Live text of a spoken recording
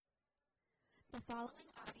The following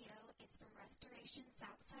audio is from Restoration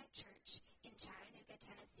Southside Church in Chattanooga,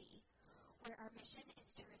 Tennessee, where our mission is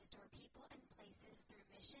to restore people and places through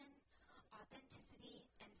mission, authenticity,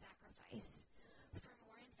 and sacrifice. For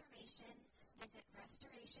more information, visit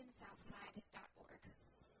restorationsouthside.org.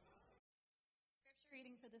 Scripture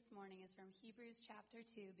reading for this morning is from Hebrews chapter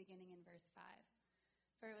 2, beginning in verse 5.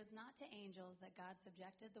 For it was not to angels that God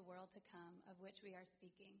subjected the world to come, of which we are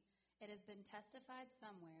speaking. It has been testified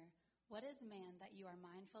somewhere, what is man that you are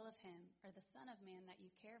mindful of him, or the son of man that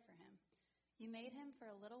you care for him? You made him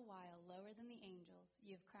for a little while lower than the angels.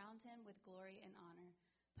 You have crowned him with glory and honor,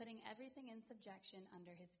 putting everything in subjection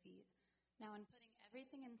under his feet. Now in putting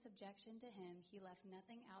everything in subjection to him, he left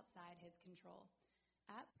nothing outside his control.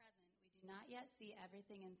 At present, we do not yet see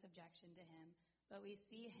everything in subjection to him, but we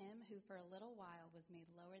see him who for a little while was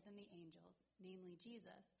made lower than the angels, namely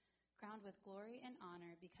Jesus, crowned with glory and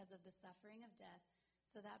honor because of the suffering of death,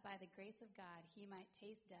 so that by the grace of God he might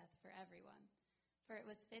taste death for everyone. For it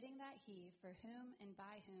was fitting that he, for whom and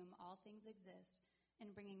by whom all things exist,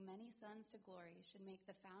 in bringing many sons to glory, should make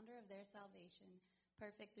the founder of their salvation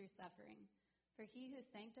perfect through suffering. For he who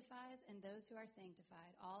sanctifies and those who are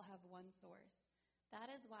sanctified all have one source.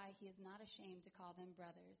 That is why he is not ashamed to call them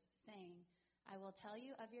brothers, saying, I will tell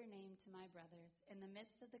you of your name to my brothers. In the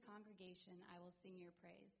midst of the congregation I will sing your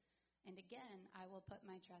praise. And again I will put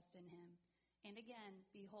my trust in him. And again,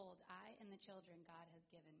 behold, I and the children God has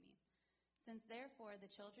given me. Since therefore the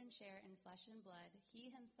children share in flesh and blood,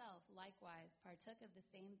 he himself likewise partook of the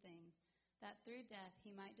same things, that through death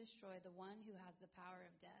he might destroy the one who has the power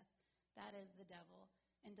of death, that is, the devil,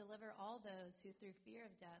 and deliver all those who through fear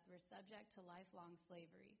of death were subject to lifelong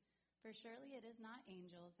slavery. For surely it is not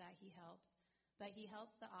angels that he helps, but he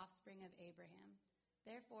helps the offspring of Abraham.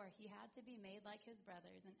 Therefore he had to be made like his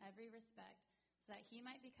brothers in every respect, so that he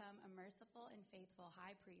might become a merciful and faithful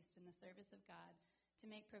high priest in the service of God, to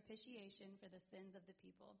make propitiation for the sins of the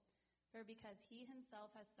people. For because he himself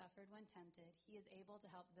has suffered when tempted, he is able to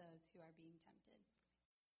help those who are being tempted.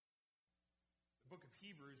 The book of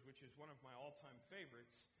Hebrews, which is one of my all-time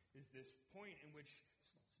favorites, is this point in which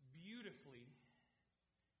beautifully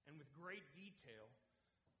and with great detail,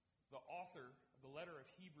 the author of the letter of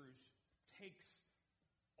Hebrews takes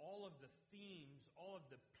all of the themes, all of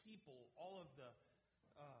the people, all of the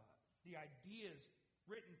ideas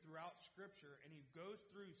written throughout Scripture, and he goes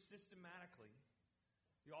through systematically.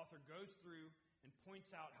 The author goes through and points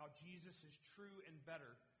out how Jesus is true and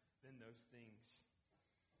better than those things.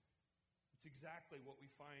 It's exactly what we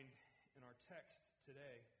find in our text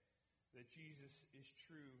today, that Jesus is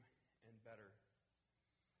true and better.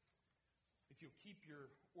 If you'll keep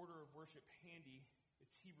your order of worship handy,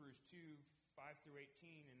 it's Hebrews 2, 5 through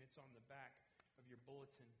 18, and it's on the back of your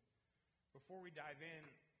bulletin. Before we dive in,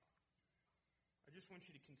 I just want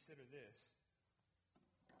you to consider this.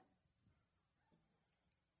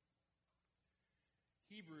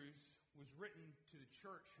 Hebrews was written to the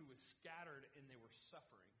church who was scattered and they were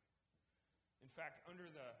suffering. In fact,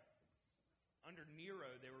 under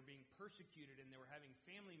Nero, they were being persecuted and they were having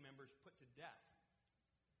family members put to death.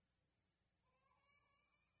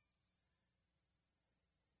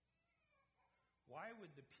 Why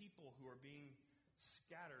would the people who are being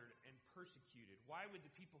scattered and persecuted, why would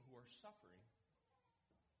the people who are suffering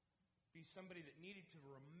be somebody that needed to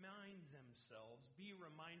remind themselves, be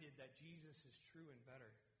reminded that Jesus is true and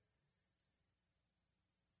better?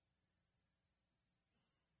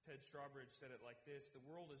 Ted Strawbridge said it like this: the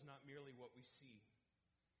world is not merely what we see.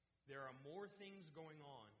 There are more things going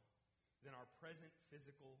on than our present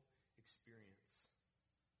physical experience.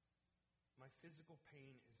 My physical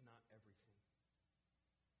pain is not everything.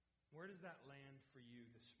 Where does that land for you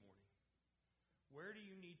this morning? Where do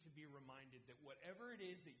you need to be reminded that whatever it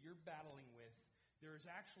is that you're battling with, there is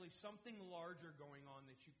actually something larger going on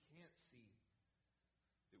that you can't see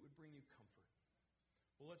that would bring you comfort?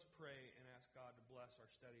 Well, let's pray and ask God to bless our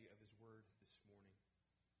study of His Word this morning.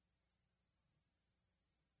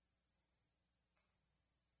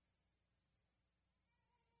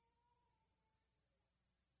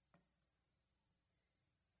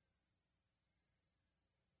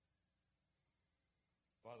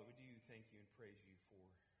 Father, we do thank you and praise you for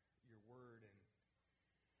your Word and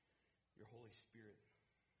your Holy Spirit.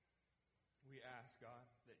 We ask, God,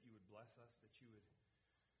 that you would bless us, that you would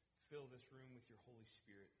fill this room with your Holy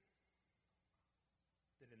Spirit,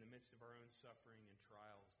 that in the midst of our own suffering and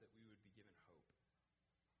trials, that we would be given hope.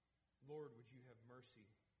 Lord, would you have mercy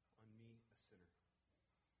on me, a sinner?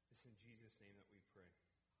 It's in Jesus' name that we pray.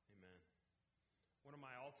 Amen. One of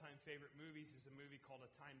my all-time favorite movies is a movie called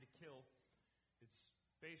A Time to Kill. It's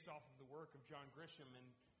based off of the work of John Grisham, and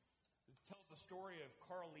It tells the story of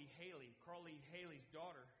Carly Haley. Carly Haley's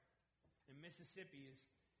daughter in Mississippi is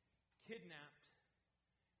kidnapped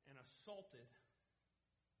and assaulted.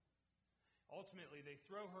 Ultimately, they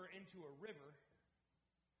throw her into a river,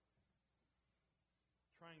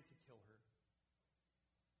 trying to kill her.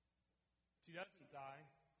 She doesn't die.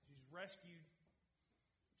 She's rescued.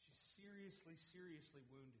 She's seriously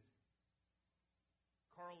wounded.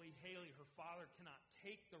 Carly Haley, her father, cannot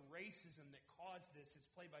take the racism that caused this.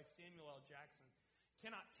 It's played by Samuel L. Jackson.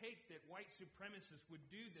 Cannot take that white supremacists would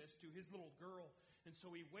do this to his little girl. And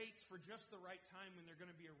so he waits for just the right time when they're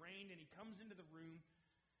going to be arraigned, and he comes into the room,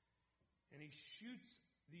 and he shoots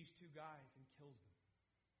these two guys and kills them.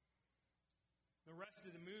 The rest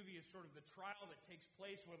of the movie is sort of the trial that takes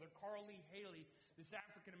place, whether Carly Haley, this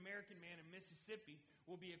African-American man in Mississippi,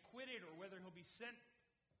 will be acquitted or whether he'll be sent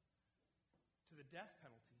to the death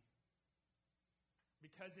penalty.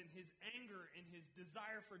 Because in his anger, in his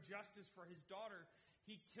desire for justice for his daughter,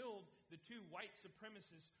 he killed the two white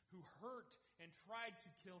supremacists who hurt and tried to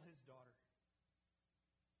kill his daughter.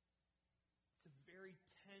 It's a very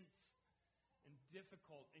tense and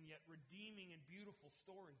difficult and yet redeeming and beautiful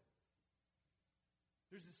story.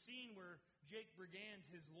 There's a scene where Jake Brigance,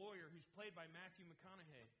 his lawyer, who's played by Matthew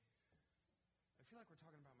McConaughey. I feel like we're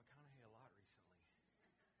talking about McConaughey a lot recently.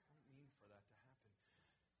 I don't mean for that to happen.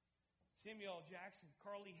 Samuel L. Jackson,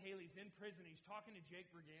 Carly Haley's in prison. He's talking to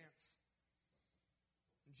Jake Brigance.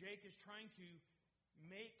 And Jake is trying to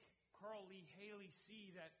make Carly Haley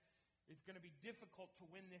see that it's going to be difficult to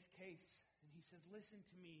win this case. And he says, listen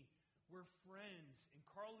to me, we're friends. And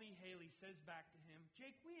Carly Haley says back to him,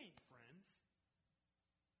 Jake, we ain't friends.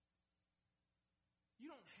 You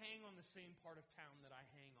don't hang on the same part of town that I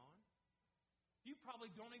hang on. You probably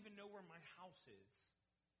don't even know where my house is.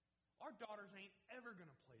 Our daughters ain't ever going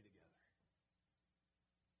to play together.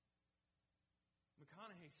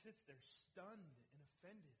 McConaughey sits there stunned and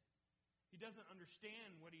offended. He doesn't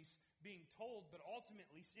understand what he's being told, but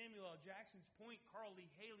ultimately Samuel L. Jackson's point, Carly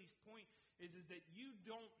Haley's point, is that you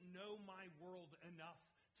don't know my world enough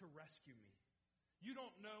to rescue me. You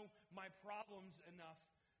don't know my problems enough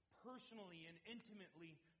personally and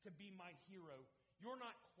intimately to be my hero. You're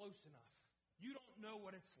not close enough. You don't know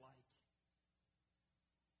what it's like.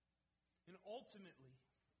 And ultimately,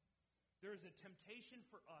 there is a temptation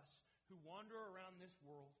for us who wander around this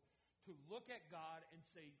world to look at God and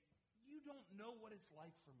say, you don't know what it's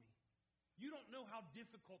like for me. You don't know how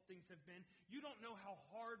difficult things have been. You don't know how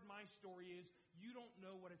hard my story is. You don't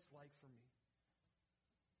know what it's like for me.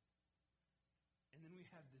 And then we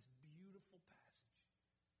have this beautiful passage.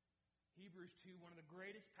 Hebrews 2, one of the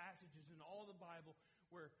greatest passages in all the Bible,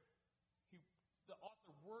 where the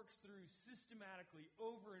author works through systematically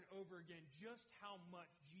over and over again just how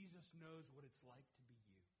much Jesus knows what it's like to be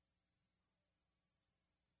you.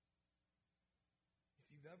 If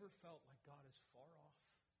you've ever felt like God is far off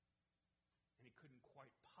and he couldn't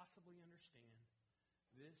quite possibly understand,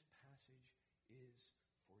 this passage is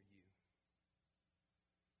for you.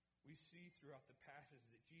 We see throughout the passage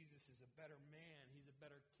that Jesus is a better man. He's a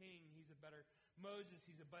better king. He's a better Moses.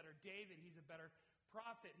 He's a better David. He's a better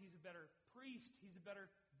prophet. He's a better priest. He's a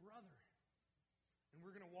better brother. And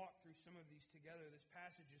we're going to walk through some of these together. This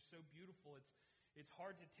passage is so beautiful. It's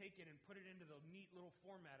hard to take it and put it into the neat little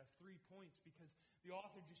format of 3 points because the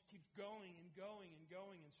author just keeps going and going and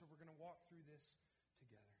going. And so we're going to walk through this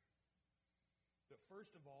together. But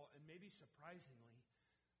first of all, and maybe surprisingly,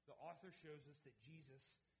 the author shows us that Jesus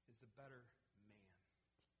is the better man.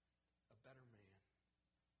 A better man.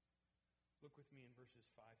 Look with me in verses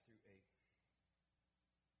 5 through 8.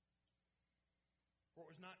 For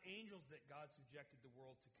it was not angels that God subjected the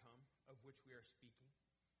world to come, of which we are speaking.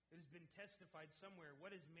 It has been testified somewhere,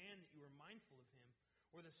 what is man that you are mindful of him,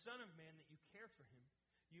 or the son of man that you care for him?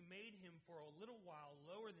 You made him for a little while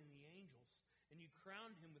lower than the angels, and you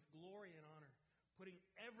crowned him with glory and honor, putting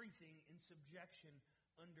everything in subjection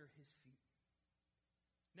under his feet.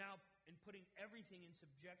 Now, in putting everything in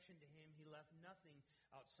subjection to him, he left nothing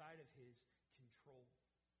outside of his control.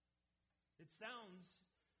 It sounds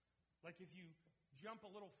like if you jump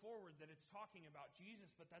a little forward that it's talking about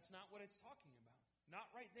Jesus, but that's not what it's talking about. Not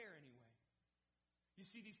right there anyway. You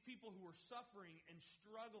see, these people who were suffering and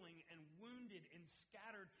struggling and wounded and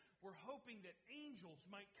scattered were hoping that angels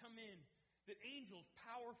might come in, that angels,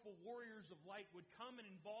 powerful warriors of light, would come and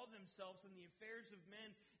involve themselves in the affairs of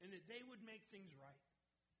men and that they would make things right.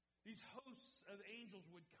 These hosts of angels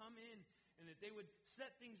would come in and that they would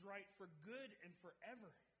set things right for good and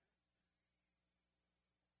forever.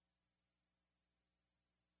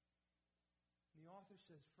 And the author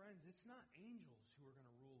says, friends, it's not angels who are going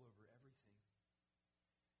to rule over everything.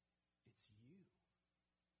 It's you.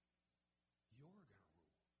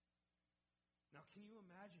 can you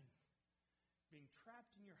imagine being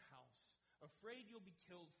trapped in your house, afraid you'll be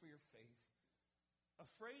killed for your faith,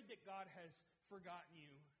 afraid that God has forgotten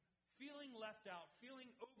you, feeling left out,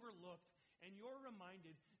 feeling overlooked, and you're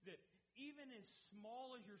reminded that even as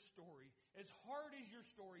small as your story, as hard as your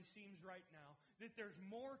story seems right now, that there's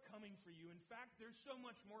more coming for you. In fact, there's so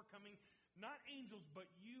much more coming. Not angels, but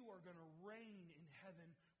you are going to reign in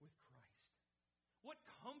heaven with Christ. What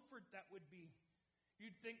comfort that would be.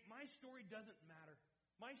 You'd think, my story doesn't matter.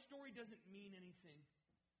 My story doesn't mean anything.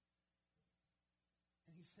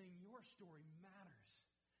 And he's saying, your story matters.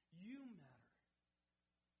 You matter.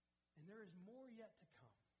 And there is more yet to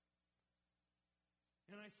come.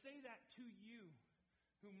 And I say that to you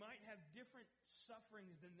who might have different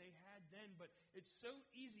sufferings than they had then, but it's so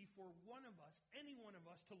easy for one of us, any one of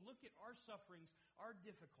us, to look at our sufferings, our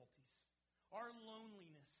difficulties, our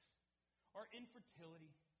loneliness, our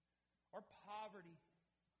infertility, our poverty,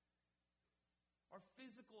 our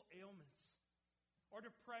physical ailments, our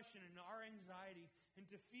depression and our anxiety, and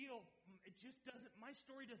to feel it just doesn't, my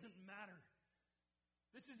story doesn't matter.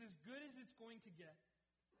 This is as good as it's going to get.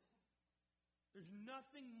 There's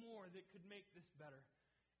nothing more that could make this better.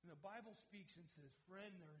 And the Bible speaks and says,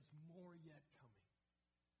 friend, there is more yet coming.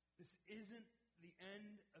 This isn't the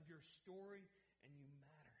end of your story, and you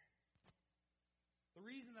matter. The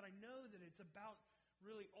reason that I know that it's about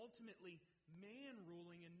really ultimately man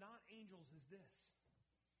ruling and not angels is this.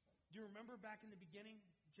 Do you remember back in the beginning,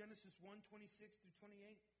 Genesis 1:26 through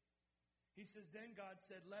 28? He says, then God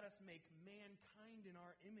said, let us make mankind in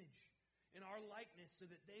our image, in our likeness, so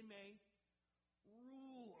that they may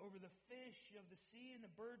rule over the fish of the sea and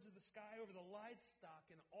the birds of the sky, over the livestock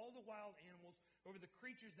and all the wild animals, over the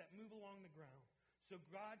creatures that move along the ground. So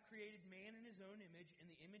God created man in his own image. In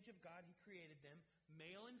the image of God he created them.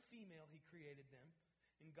 Male and female he created them.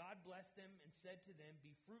 And God blessed them and said to them,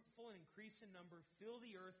 be fruitful and increase in number, fill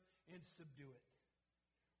the earth and subdue it.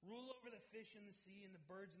 Rule over the fish in the sea and the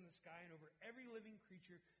birds in the sky and over every living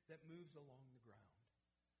creature that moves along the ground.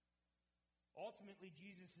 Ultimately,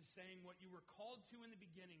 Jesus is saying what you were called to in the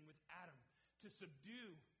beginning with Adam, to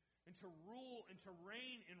subdue and to rule and to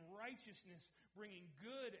reign in righteousness, bringing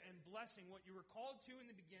good and blessing. What you were called to in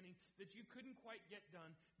the beginning that you couldn't quite get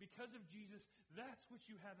done because of Jesus, that's what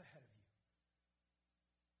you have ahead of you.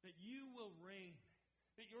 That you will reign,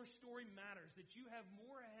 that your story matters, that you have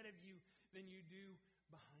more ahead of you than you do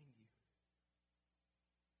behind you.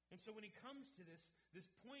 And so when he comes to this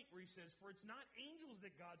point where he says, for it's not angels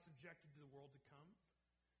that God subjected to the world to come.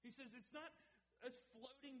 He says it's not as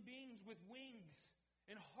floating beings with wings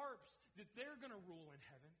and harps that they're going to rule in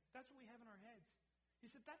heaven. That's what we have in our heads. He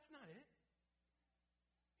said that's not it.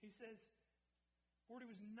 He says, for it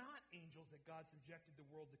was not angels that God subjected the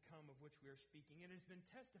world to come, of which we are speaking. It has been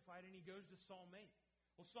testified, and he goes to Psalm 8.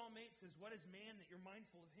 Well, Psalm 8 says, what is man that you're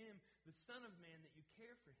mindful of him, the Son of Man that you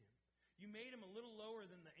care for him? You made him a little lower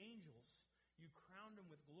than the angels. You crowned him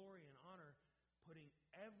with glory and honor, putting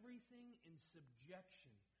everything in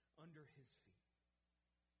subjection under his feet.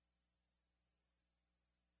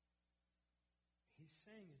 He's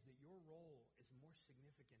saying is that your role is more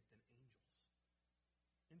significant than angels.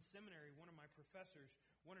 In seminary, one of my professors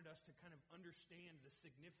wanted us to kind of understand the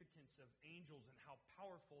significance of angels and how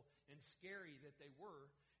powerful and scary that they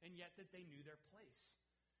were, and yet that they knew their place.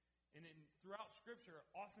 And throughout Scripture,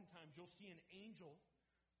 oftentimes you'll see an angel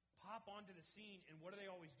pop onto the scene, and what do they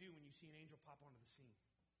always do when you see an angel pop onto the scene?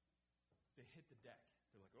 They hit the deck.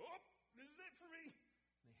 They're like, oh, this is it for me.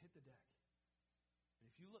 And they hit the deck. And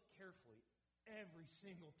if you look carefully, every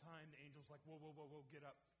single time the angel's like, whoa, whoa, whoa, whoa, get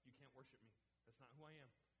up. You can't worship me. That's not who I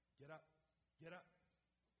am. Get up. Get up.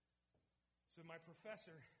 So my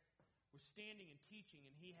professor was standing and teaching,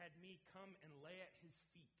 and he had me come and lay at his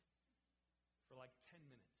feet for like 10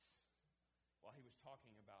 minutes while he was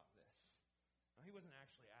talking about this. Now, he wasn't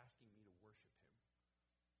actually asking me to worship him,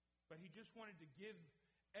 but he just wanted to give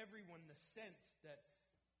everyone the sense that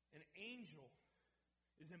an angel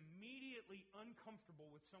is immediately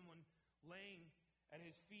uncomfortable with someone laying at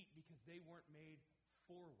his feet because they weren't made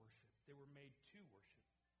for worship. They were made to worship.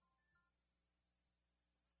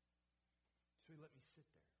 So he let me sit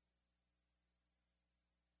there.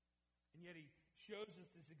 And yet he shows us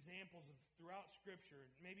these examples of throughout Scripture,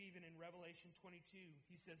 maybe even in Revelation 22.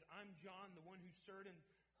 He says, I'm John, the one who heard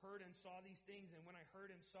and saw these things. And when I heard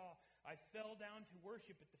and saw, I fell down to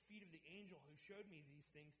worship at the feet of the angel who showed me these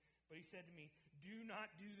things. But he said to me, do not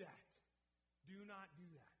do that. Do not do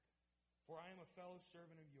that. For I am a fellow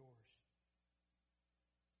servant of yours.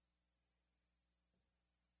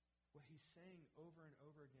 What he's saying over and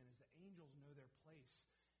over again is the angels know their place.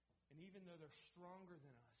 And even though they're stronger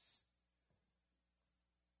than us,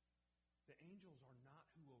 the angels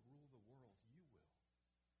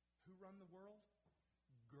who run the world?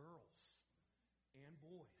 Girls and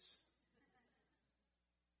boys.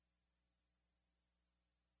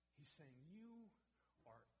 He's saying, you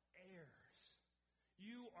are heirs.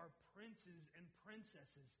 You are princes and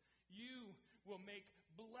princesses. You will make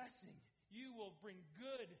blessing. You will bring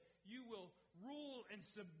good. You will rule and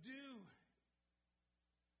subdue.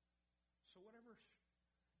 So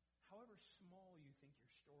however small you think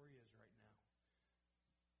your story is right now,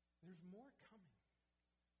 there's more coming.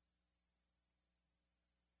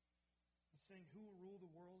 It's saying, who will rule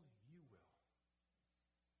the world? You will.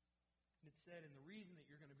 And it said, and the reason that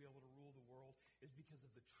you're going to be able to rule the world is because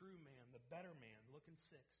of the true man, the better man. Look in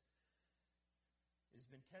 6. It has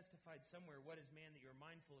been testified somewhere, what is man that you're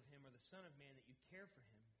mindful of him, or the son of man that you care for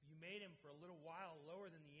him? You made him for a little while lower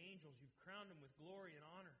than the angels. You've crowned him with glory and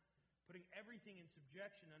honor, putting everything in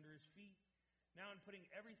subjection under his feet. Now in putting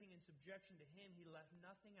everything in subjection to him, he left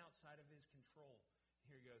nothing outside of his control.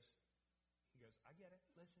 Here he goes. I get it.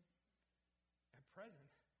 Listen. At present,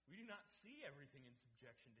 we do not see everything in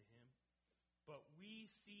subjection to him, but we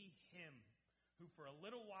see him who for a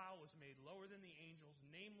little while was made lower than the angels,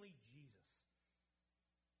 namely Jesus.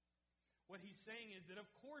 What he's saying is that, of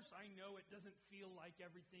course, I know it doesn't feel like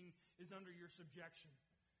everything is under your subjection.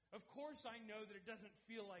 Of course, I know that it doesn't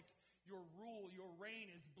feel like your rule, your reign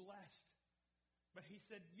is blessed. But he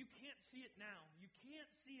said, you can't see it now. You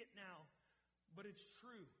can't see it now, but it's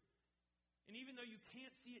true. And even though you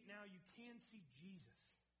can't see it now, you can see Jesus.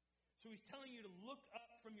 So he's telling you to look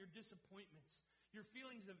up from your disappointments, your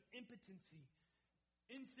feelings of impotency,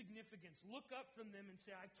 insignificance. Look up from them and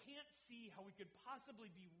say, I can't see how we could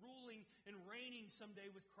possibly be ruling and reigning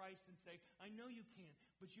someday with Christ, and say, I know you can't,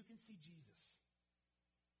 but you can see Jesus.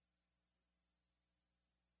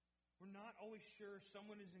 We're not always sure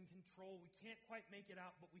someone is in control. We can't quite make it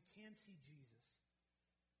out, but we can see Jesus.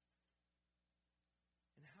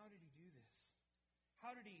 And how did he do this?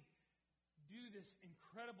 How did he do this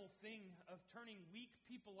incredible thing of turning weak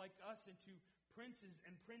people like us into princes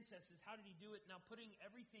and princesses? How did he do it? Now, putting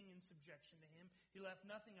everything in subjection to him, he left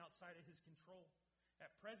nothing outside of his control.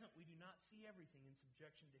 At present, we do not see everything in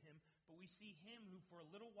subjection to him, but we see him who for a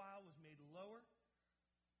little while was made lower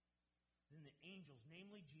than the angels,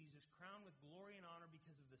 namely Jesus, crowned with glory and honor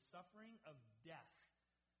because of the suffering of death,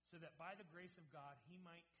 so that by the grace of God he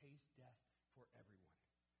might taste death for everyone.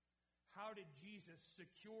 How did Jesus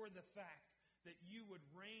secure the fact that you would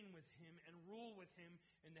reign with him and rule with him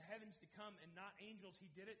in the heavens to come, and not angels?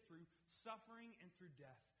 He did it through suffering and through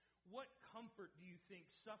death. What comfort do you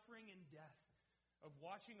think suffering and death of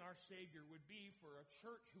watching our Savior would be for a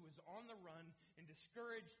church who was on the run and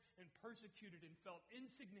discouraged and persecuted and felt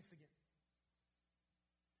insignificant?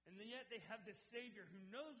 And yet they have this Savior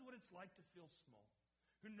who knows what it's like to feel small,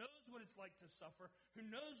 who knows what it's like to suffer, who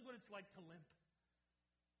knows what it's like to limp.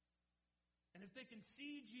 And if they can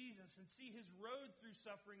see Jesus and see his road through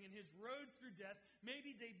suffering and his road through death,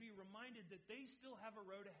 maybe they'd be reminded that they still have a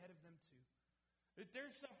road ahead of them too. That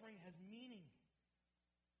their suffering has meaning.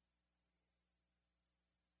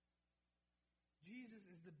 Jesus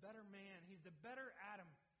is the better man. He's the better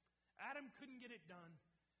Adam. Adam couldn't get it done.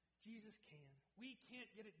 Jesus can. We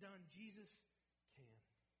can't get it done. Jesus can.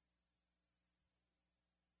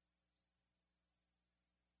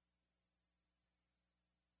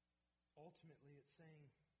 Ultimately, it's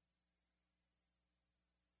saying,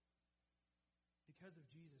 because of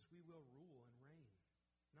Jesus, we will rule and reign,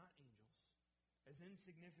 not angels, as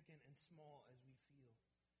insignificant and small as we feel.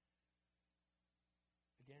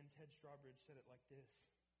 Again, Ted Strawbridge said it like this: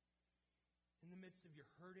 in the midst of your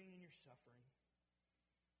hurting and your suffering,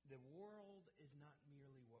 the world is not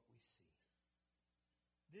merely what we see.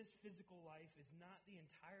 This physical life is not the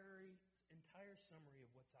entire summary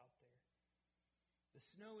of what's out there. The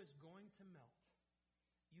snow is going to melt.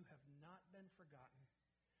 You have not been forgotten.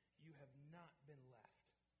 You have not been left.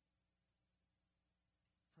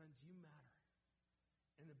 Friends, you matter.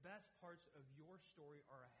 And the best parts of your story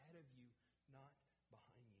are ahead of you, not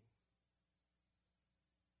behind you.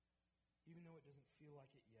 Even though it doesn't feel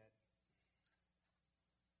like it yet,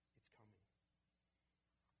 it's coming.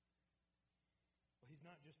 Well, he's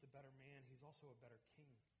not just a better man, he's also a better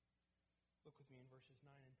king. Look with me in verses 9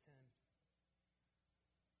 and 10.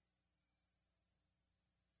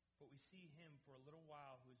 But we see him for a little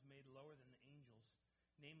while who is made lower than the angels,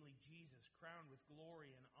 namely Jesus, crowned with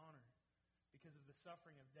glory and honor, because of the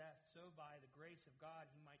suffering of death, so by the grace of God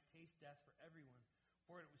he might taste death for everyone.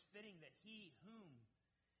 For it was fitting that he whom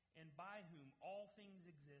and by whom all things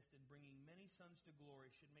exist, and bringing many sons to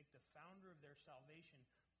glory, should make the founder of their salvation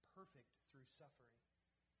perfect through suffering.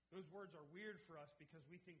 Those words are weird for us because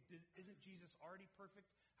we think, isn't Jesus already perfect?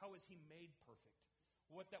 How is he made perfect?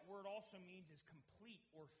 What that word also means is complete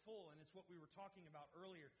or full, and it's what we were talking about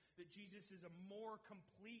earlier, that Jesus is a more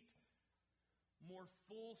complete, more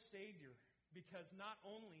full Savior, because not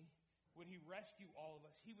only would he rescue all of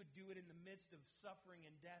us, he would do it in the midst of suffering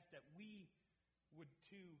and death that we would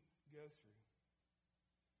too go through.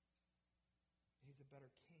 He's a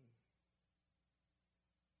better king.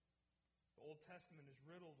 The Old Testament is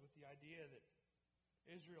riddled with the idea that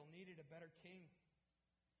Israel needed a better king.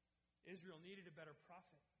 Israel needed a better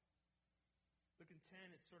prophet. Look in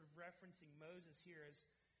 10, it's sort of referencing Moses here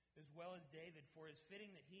as well as David. For it is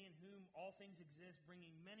fitting that he in whom all things exist,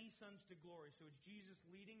 bringing many sons to glory. So it's Jesus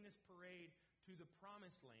leading this parade to the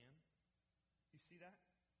promised land. You see that?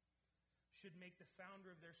 Should make the founder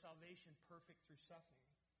of their salvation perfect through suffering.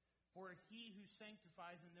 For he who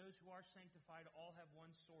sanctifies and those who are sanctified all have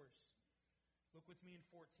one source. Look with me in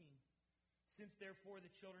 14. Since therefore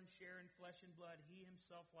the children share in flesh and blood, he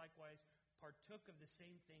himself likewise partook of the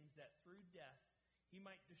same things, that through death he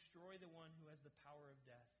might destroy the one who has the power of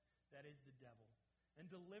death, that is the devil,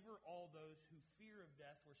 and deliver all those who fear of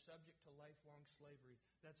death were subject to lifelong slavery.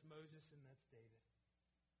 That's Moses and that's David.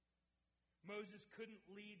 Moses couldn't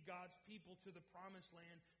lead God's people to the promised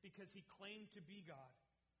land because he claimed to be God.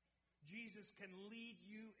 Jesus can lead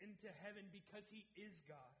you into heaven because he is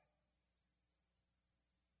God.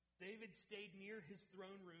 David stayed near his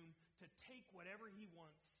throne room to take whatever he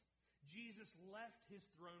wants. Jesus left his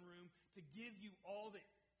throne room to give you all that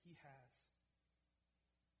he has.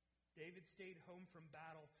 David stayed home from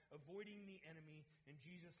battle, avoiding the enemy, and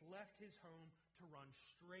Jesus left his home to run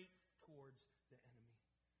straight towards the enemy.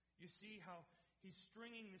 You see how he's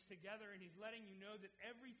stringing this together, and he's letting you know that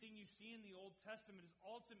everything you see in the Old Testament is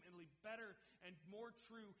ultimately better and more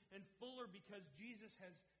true and fuller because Jesus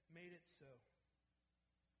has made it so.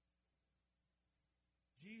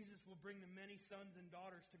 Jesus will bring the many sons and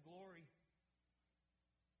daughters to glory.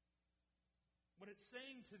 What it's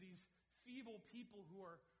saying to these feeble people who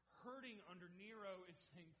are hurting under Nero is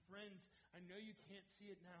saying, friends, I know you can't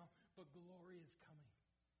see it now, but glory is coming.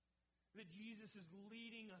 That Jesus is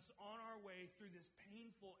leading us on our way through this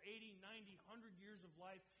painful 80, 90, 100 years of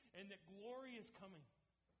life, and that glory is coming.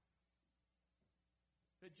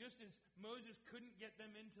 That just as Moses couldn't get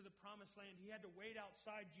them into the promised land, he had to wait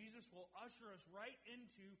outside. Jesus will usher us right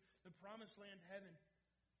into the promised land, heaven.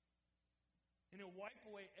 And he'll wipe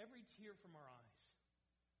away every tear from our eyes,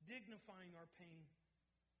 dignifying our pain.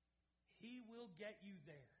 He will get you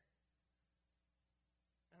there.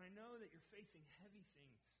 And I know that you're facing heavy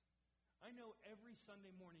things. I know every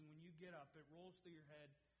Sunday morning when you get up, it rolls through your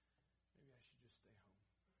head, maybe I should just stay home.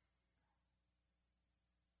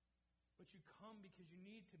 But you come because you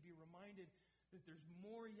need to be reminded that there's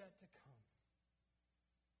more yet to come.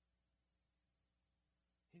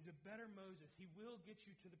 He's a better Moses. He will get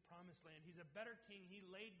you to the promised land. He's a better king. He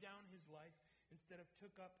laid down his life instead of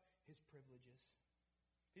took up his privileges.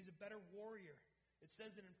 He's a better warrior. It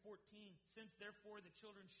says it in 14, since therefore the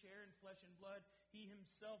children share in flesh and blood, he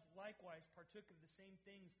himself likewise partook of the same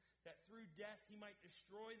things, that through death he might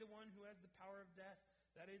destroy the one who has the power of death,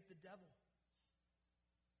 that is the devil.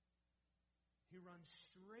 He runs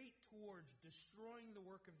straight towards destroying the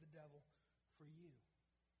work of the devil for you.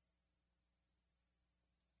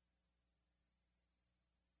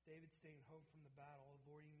 David staying home from the battle,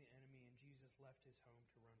 avoiding the enemy, and Jesus left his home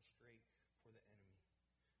to run straight for the enemy.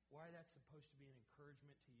 Why that's supposed to be an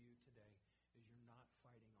encouragement to you today is you're not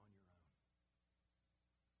fighting on your own.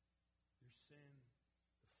 Your sin,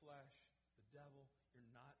 the flesh, the devil,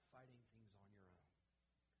 you're not fighting things on your own.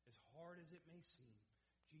 As hard as it may seem,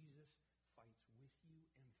 Jesus fights with you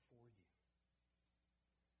and for you.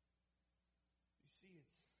 You see,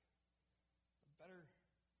 it's a better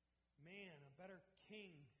man, a better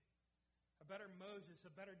king, a better Moses,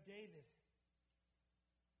 a better David,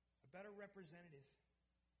 a better representative,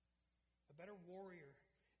 a better warrior.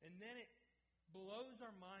 And then it blows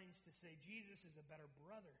our minds to say Jesus is a better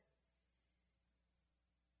brother.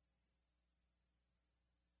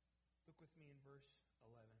 Look with me in verse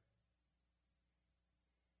 11.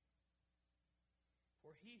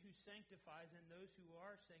 For he who sanctifies and those who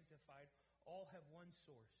are sanctified all have one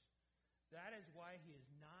source. That is why he is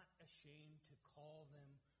not ashamed to call them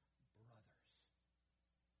brothers.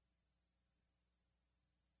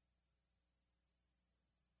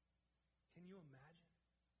 Can you imagine?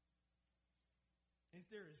 If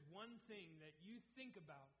there is one thing that you think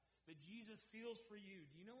about that Jesus feels for you,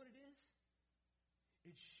 do you know what it is?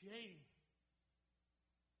 It's shame.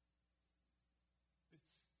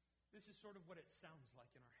 This is sort of what it sounds like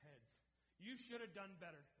in our heads. You should have done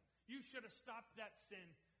better. You should have stopped that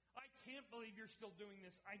sin. I can't believe you're still doing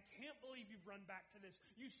this. I can't believe you've run back to this.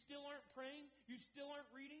 You still aren't praying. You still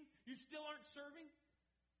aren't reading. You still aren't serving.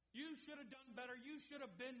 You should have done better. You should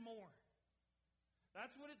have been more.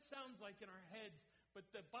 That's what it sounds like in our heads. But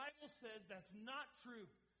the Bible says that's not true.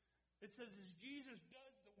 It says as Jesus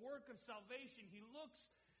does the work of salvation, he looks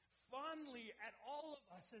fondly at all of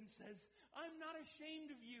us and says, I'm not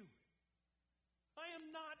ashamed of you. I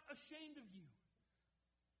am not ashamed of you.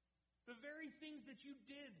 The very things that you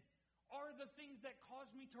did are the things that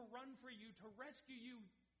caused me to run for you, to rescue you.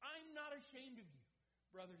 I'm not ashamed of you,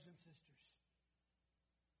 brothers and sisters.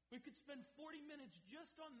 We could spend 40 minutes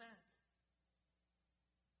just on that.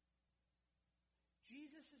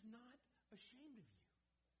 Jesus is not ashamed of you.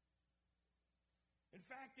 In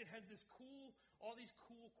fact, it has all these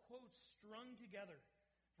cool quotes strung together.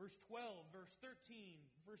 Verse 12, verse 13,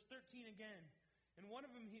 verse 13 again. And one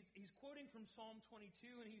of them, he's quoting from Psalm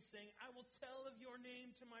 22, and he's saying, I will tell of your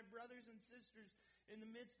name to my brothers and sisters in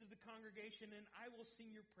the midst of the congregation, and I will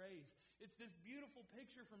sing your praise. It's this beautiful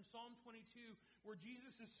picture from Psalm 22 where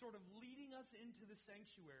Jesus is sort of leading us into the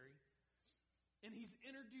sanctuary, and he's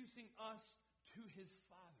introducing us to his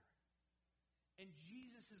Father. And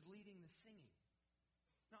Jesus is leading the singing.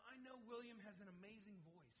 Now, I know William has an amazing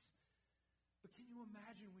voice, but can you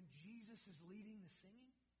imagine when Jesus is leading the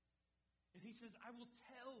singing? And he says, I will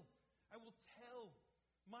tell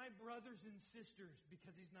my brothers and sisters,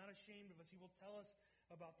 because he's not ashamed of us. He will tell us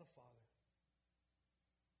about the Father.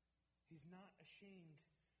 He's not ashamed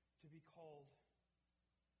to be called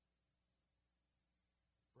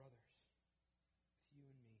brothers with you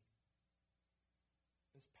and me.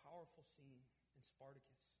 This powerful scene in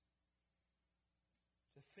Spartacus.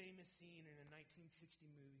 It's a famous scene in a 1960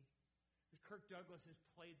 movie. Kirk Douglas has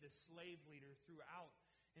played this slave leader throughout,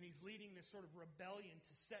 and he's leading this sort of rebellion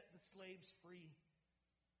to set the slaves free.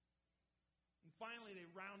 And finally, they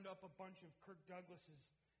round up a bunch of Kirk Douglas's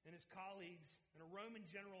and his colleagues, and a Roman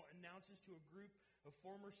general announces to a group of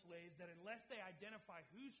former slaves that unless they identify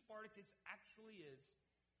who Spartacus actually is,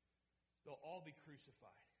 they'll all be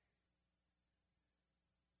crucified.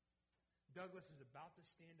 Douglas is about to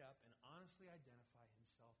stand up and honestly identify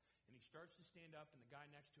himself, and he starts to stand up, and the guy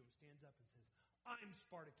next to him stands up and says, I'm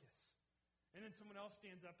Spartacus. And then someone else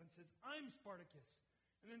stands up and says, I'm Spartacus.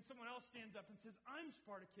 And then someone else stands up and says, I'm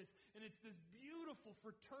Spartacus. And it's this beautiful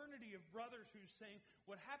fraternity of brothers who's saying,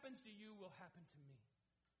 what happens to you will happen to me.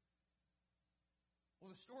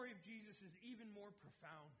 Well, the story of Jesus is even more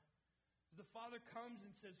profound. The Father comes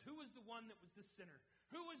and says, who is the one that was the sinner?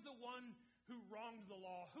 Who is the one who wronged the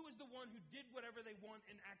law? Who is the one who did whatever they want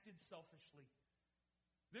and acted selfishly?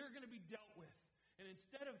 They're going to be dealt with. And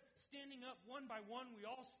instead of standing up one by one, we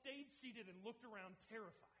all stayed seated and looked around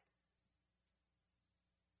terrified.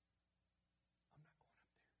 I'm not going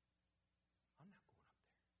up there. I'm not going up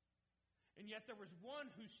there. And yet there was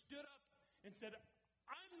one who stood up and said,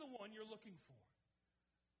 I'm the one you're looking for.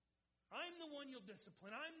 I'm the one you'll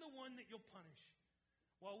discipline. I'm the one that you'll punish.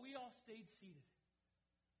 While we all stayed seated.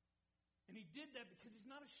 And he did that because he's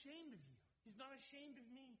not ashamed of you. He's not ashamed of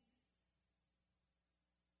me.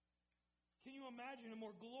 Can you imagine a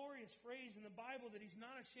more glorious phrase in the Bible that he's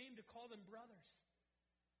not ashamed to call them brothers?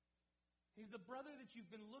 He's the brother that you've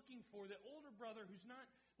been looking for, the older brother who's not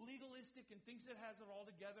legalistic and thinks it has it all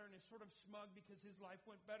together and is sort of smug because his life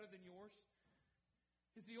went better than yours.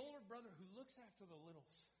 He's the older brother who looks after the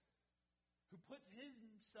littles, who puts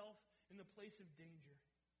himself in the place of danger.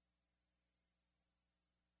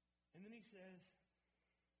 And then he says,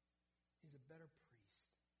 he's a better priest.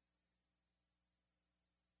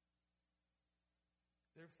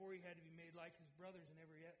 Therefore, he had to be made like his brothers in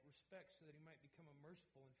every respect so that he might become a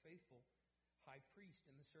merciful and faithful high priest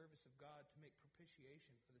in the service of God to make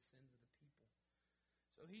propitiation for the sins of the people.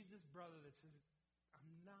 So he's this brother that says, I'm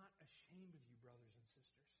not ashamed of you, brothers and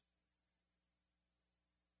sisters.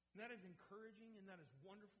 And that is encouraging, and that is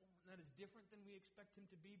wonderful, and that is different than we expect him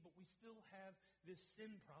to be, but we still have this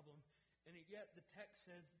sin problem, and yet the text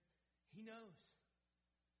says he knows.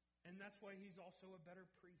 And that's why he's also a better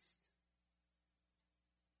priest.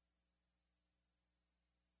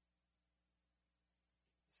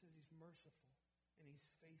 He says he's merciful, and he's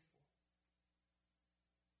faithful.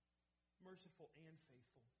 Merciful and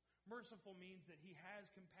faithful. Merciful means that he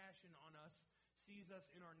has compassion on us, sees us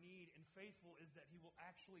in our need, and faithful is that he will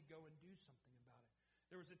actually go and do something about it.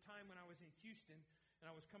 There was a time when I was in Houston, and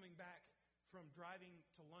I was coming back from driving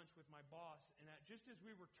to lunch with my boss, and just as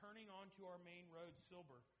we were turning onto our main road,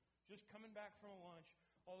 Silber, just coming back from a lunch,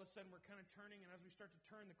 all of a sudden we're kind of turning, and as we start to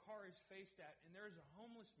turn, the car is faced at, and there is a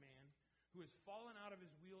homeless man who has fallen out of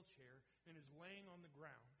his wheelchair and is laying on the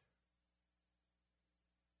ground.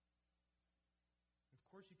 Of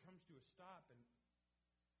course, he comes to a stop, and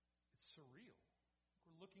it's surreal.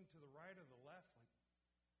 We're looking to the right or the left, like,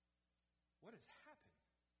 what has happened?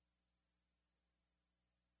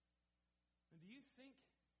 And do you think,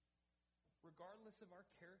 regardless of our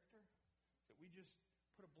character, that we just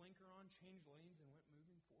put a blinker on, changed lanes, and went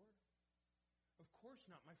moving forward? Of course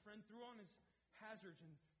not. My friend threw on his hazards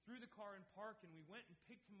and threw the car in park, and we went and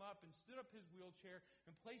picked him up and stood up his wheelchair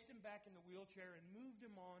and placed him back in the wheelchair and moved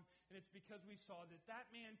him on, and it's because we saw that that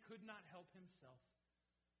man could not help himself.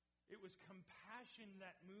 It was compassion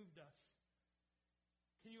that moved us.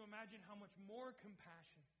 Can you imagine how much more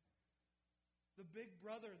compassion the big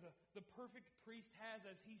brother, the perfect priest has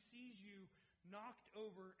as he sees you knocked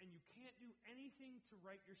over and you can't do anything to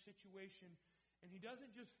right your situation, and he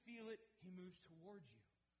doesn't just feel it, he moves towards you.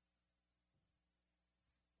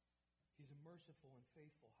 He's a merciful and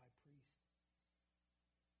faithful high priest.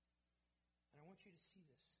 And I want you to see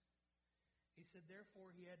this. He said,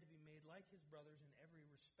 therefore, he had to be made like his brothers in every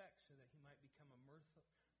respect so that he might become a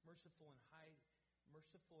merciful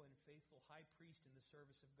and faithful high priest in the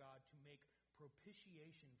service of God to make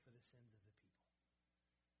propitiation for the sins of the people.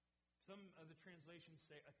 Some of the translations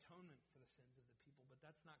say atonement for the sins of the people, but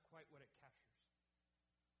that's not quite what it captures.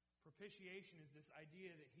 Propitiation is this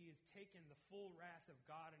idea that he has taken the full wrath of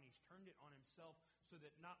God and he's turned it on himself so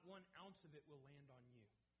that not 1 ounce of it will land on you.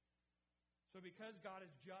 So because God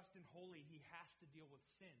is just and holy, he has to deal with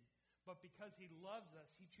sin. But because he loves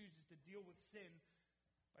us, he chooses to deal with sin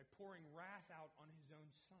by pouring wrath out on his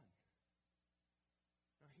own son.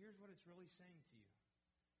 Now here's what it's really saying to you.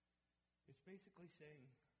 It's basically saying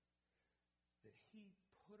that he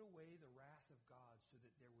put away the wrath of God so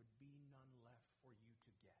that there would be none left for you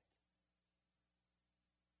to get.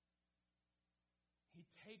 He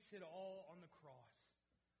takes it all on the cross.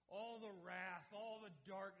 All the wrath, all the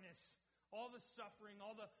darkness, all the suffering,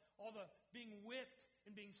 all the being whipped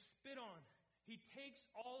and being spit on. He takes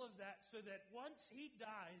all of that so that once he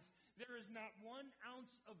dies, there is not 1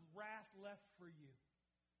 ounce of wrath left for you.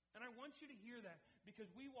 And I want you to hear that, because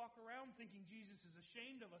we walk around thinking Jesus is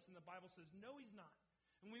ashamed of us, and the Bible says, no, he's not.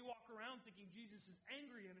 And we walk around thinking Jesus is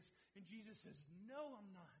angry at us, and Jesus says, no,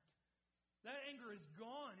 I'm not. That anger is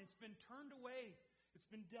gone. It's been turned away. It's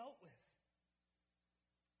been dealt with.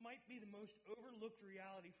 Might be the most overlooked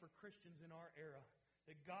reality for Christians in our era,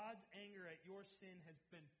 that God's anger at your sin has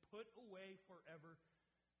been put away forever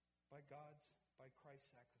by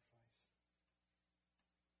Christ's sacrifice.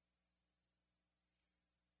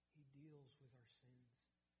 He deals with our sins.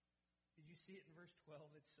 Did you see it in verse 12?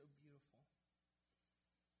 It's so beautiful.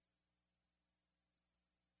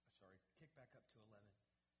 Kick back up to 11.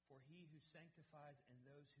 For he who sanctifies and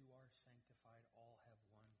those who are sanctified all have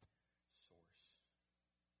one source.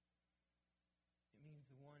 It means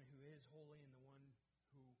the one who is holy and the ones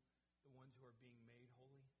who are being made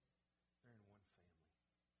holy, they're in one family.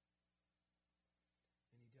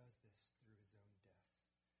 And he does this through his own death.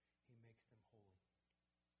 He makes them holy.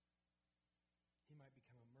 He might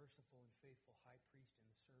become a merciful and faithful high priest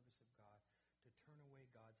in the service of God to turn away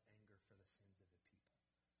God's anger for the sins of the people.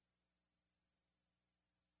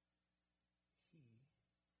 He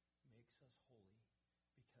makes us holy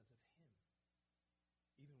because of him.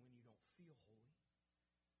 Even when you don't feel holy,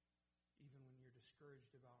 even when you're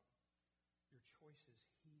discouraged about your choices,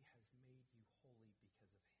 he has made you holy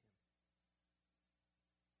because of him.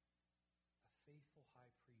 A faithful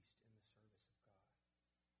high priest in the service of God.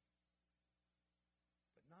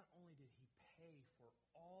 But not only did he pay for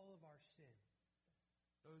all of our sin,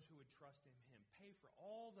 those who would trust in him, pay for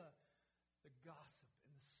all the gossip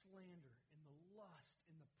and the slander and the lust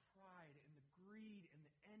and the pride and the greed and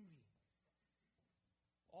the envy,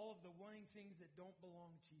 all of the wanting things that don't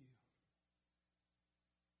belong to you.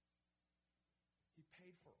 He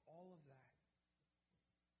paid for all of that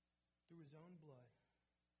through his own blood.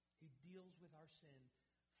 He deals with our sin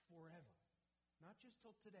forever. Not just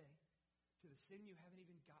till today, to the sin you haven't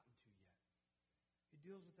even gotten to yet. He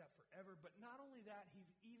deals with that forever. But not only that, he's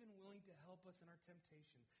even willing to help us in our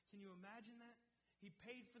temptation. Can you imagine that? He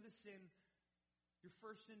paid for the sin, your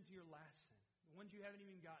first sin to your last sin. The ones you haven't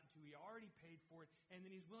even gotten to, he already paid for it. And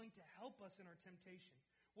then he's willing to help us in our temptation.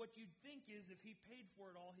 What you'd think is if he paid for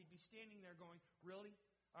it all, he'd be standing there going, really?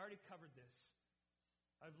 I already covered this.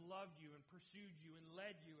 I've loved you and pursued you and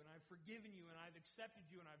led you and I've forgiven you and I've accepted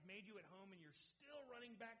you and I've made you at home and you're still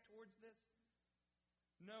running back towards this?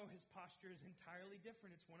 No, his posture is entirely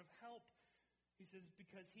different. It's one of help. He says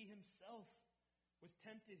because he himself was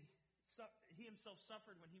tempted, he himself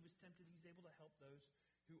suffered when he was tempted, he's able to help those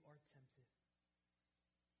who are tempted.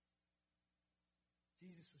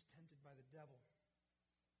 Jesus was tempted by the devil.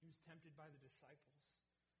 He was tempted by the disciples.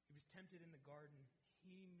 He was tempted in the garden.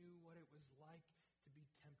 He knew what it was like to be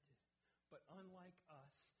tempted. But unlike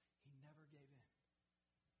us, he never gave in.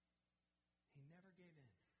 He never gave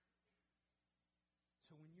in.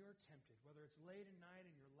 So when you're tempted, whether it's late at night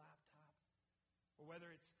in your laptop, or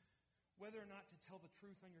whether or not to tell the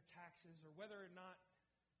truth on your taxes, or whether or not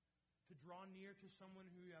to draw near to someone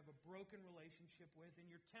who you have a broken relationship with,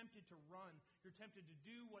 and you're tempted to run, you're tempted to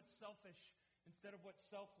do what's selfish instead of what's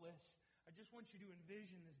selfless, I just want you to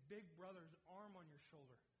envision this big brother's arm on your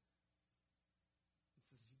shoulder. It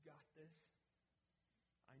says, you got this.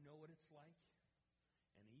 I know what it's like.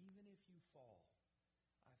 And even if you fall,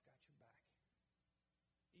 I've got your back.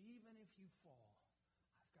 Even if you fall,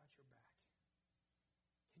 I've got your back.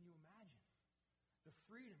 Can you imagine the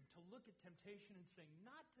freedom to look at temptation and say,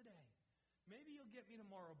 not today. Maybe you'll get me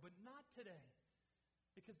tomorrow, but not today.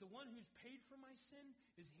 Because the one who's paid for my sin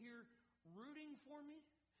is here rooting for me.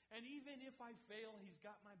 And even if I fail, he's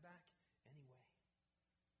got my back anyway.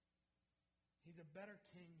 He's a better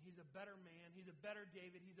king. He's a better man. He's a better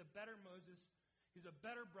David. He's a better Moses. He's a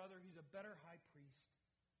better brother. He's a better high priest.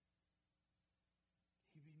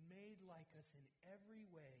 He'd be made like us in every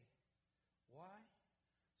way. Why?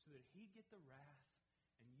 So that he'd get the wrath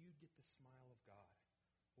and you'd get the smile of God.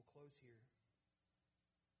 We'll close here.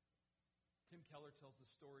 Tim Keller tells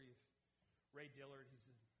the story of Ray Dillard. He's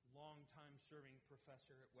a long-time serving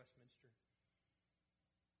professor at Westminster.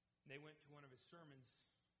 They went to one of his sermons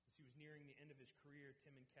as he was nearing the end of his career,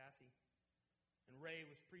 Tim and Kathy. And Ray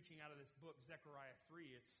was preaching out of this book, Zechariah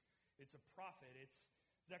 3. It's a prophet.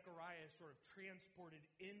 Zechariah is sort of transported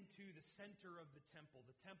into the center of the temple.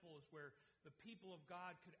 The temple is where the people of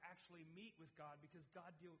God could actually meet with God because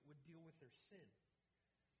God would deal with their sin.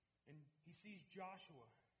 And he sees Joshua,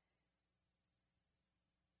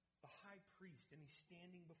 the high priest, and he's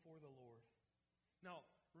standing before the Lord. Now,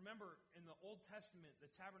 remember, in the Old Testament,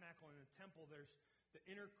 the tabernacle and the temple, there's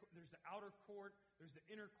the outer court, there's the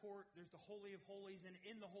inner court, there's the Holy of Holies, and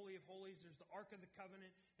in the Holy of Holies, there's the Ark of the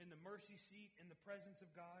Covenant and the mercy seat and the presence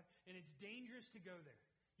of God. And it's dangerous to go there.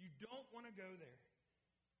 You don't want to go there.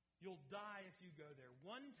 You'll die if you go there.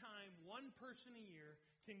 One time, one person a year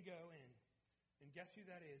can go in. And guess who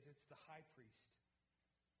that is? It's the high priest.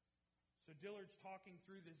 So Dillard's talking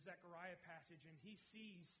through this Zechariah passage, and he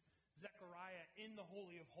sees Zechariah in the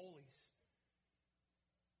Holy of Holies.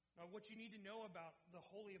 Now, what you need to know about the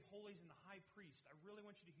Holy of Holies and the high priest, I really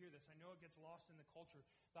want you to hear this. I know it gets lost in the culture.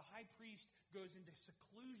 The high priest goes into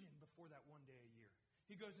seclusion before that one day a year.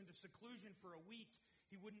 He goes into seclusion for a week.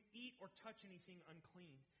 He wouldn't eat or touch anything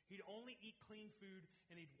unclean. He'd only eat clean food,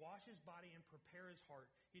 and he'd wash his body and prepare his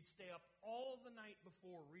heart. He'd stay up all the night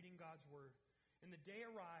before reading God's word. And the day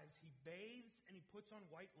arrives, he bathes and he puts on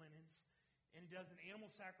white linens, and he does an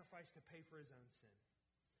animal sacrifice to pay for his own sin.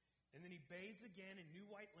 And then he bathes again in new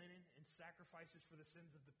white linen and sacrifices for the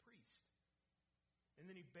sins of the priest. And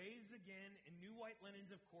then he bathes again in new white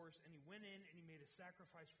linens, of course, and he went in and he made a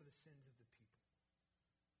sacrifice for the sins of the people.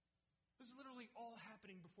 This is literally all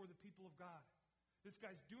happening before the people of God. This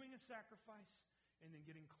guy's doing a sacrifice and then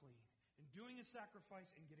getting clean. And doing a sacrifice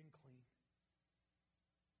and getting clean.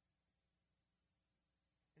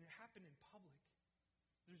 And it happened in public.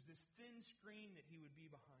 There's this thin screen that he would be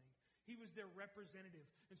behind. He was their representative.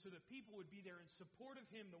 And so the people would be there in support of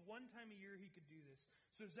him the one time a year he could do this.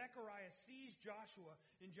 So Zechariah sees Joshua,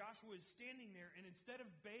 and Joshua is standing there, and instead of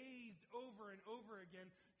bathed over and over again,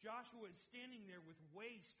 Joshua is standing there with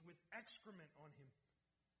waste, with excrement on him.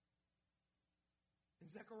 And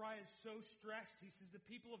Zechariah is so stressed. He says the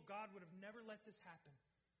people of God would have never let this happen.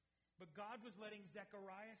 But God was letting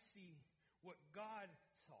Zechariah see what God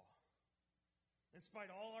saw.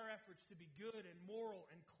 Despite all our efforts to be good and moral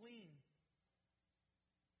and clean,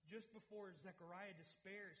 just before Zechariah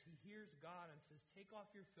despairs, he hears God and says, "Take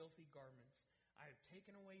off your filthy garments. I have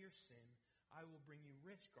taken away your sin. I will bring you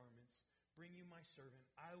rich garments. Bring you my servant.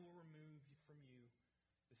 I will remove from you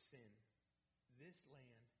the sin, this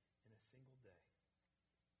land, in a single day."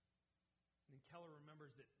 And then Keller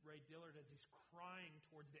remembers that Ray Dillard, as he's crying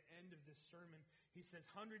towards the end of this sermon, he says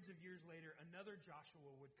hundreds of years later, another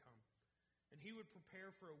Joshua would come. And he would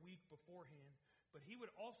prepare for a week beforehand, but he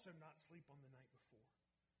would also not sleep on the night before.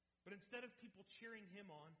 But instead of people cheering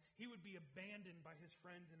him on, he would be abandoned by his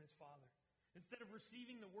friends and his father. Instead of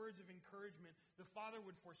receiving the words of encouragement, the father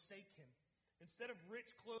would forsake him. Instead of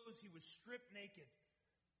rich clothes, he was stripped naked.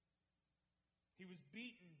 He was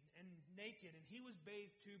beaten and naked, and he was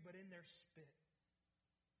bathed too, but in their spit.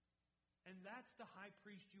 And that's the high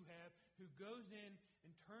priest you have who goes in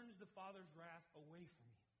and turns the Father's wrath away from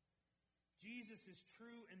you. Jesus is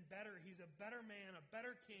true and better. He's a better man, a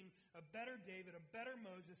better king, a better David, a better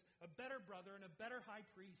Moses, a better brother, and a better high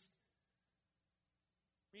priest.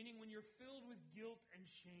 Meaning when you're filled with guilt and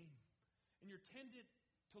shame, and you're tempted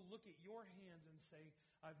to look at your hands and say,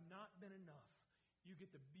 I've not been enough, you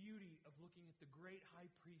get the beauty of looking at the great high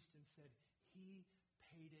priest and said, he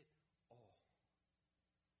paid it all.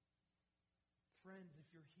 Friends, if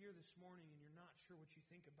you're here this morning and you're not sure what you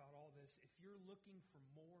think about all this, if you're looking for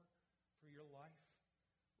more for your life,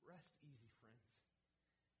 rest easy, friends.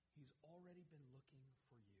 He's already been looking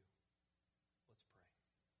for you. Let's pray.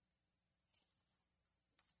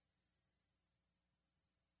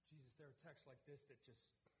 Jesus, there are texts like this that just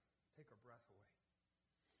take our breath away.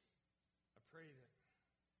 I pray that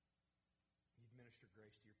you'd minister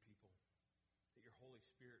grace to your people, that your Holy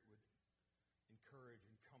Spirit would encourage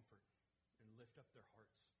and comfort and lift up their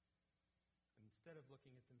hearts. And instead of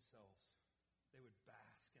looking at themselves, they would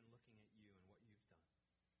bask in looking at you and what you've done.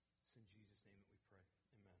 It's in Jesus'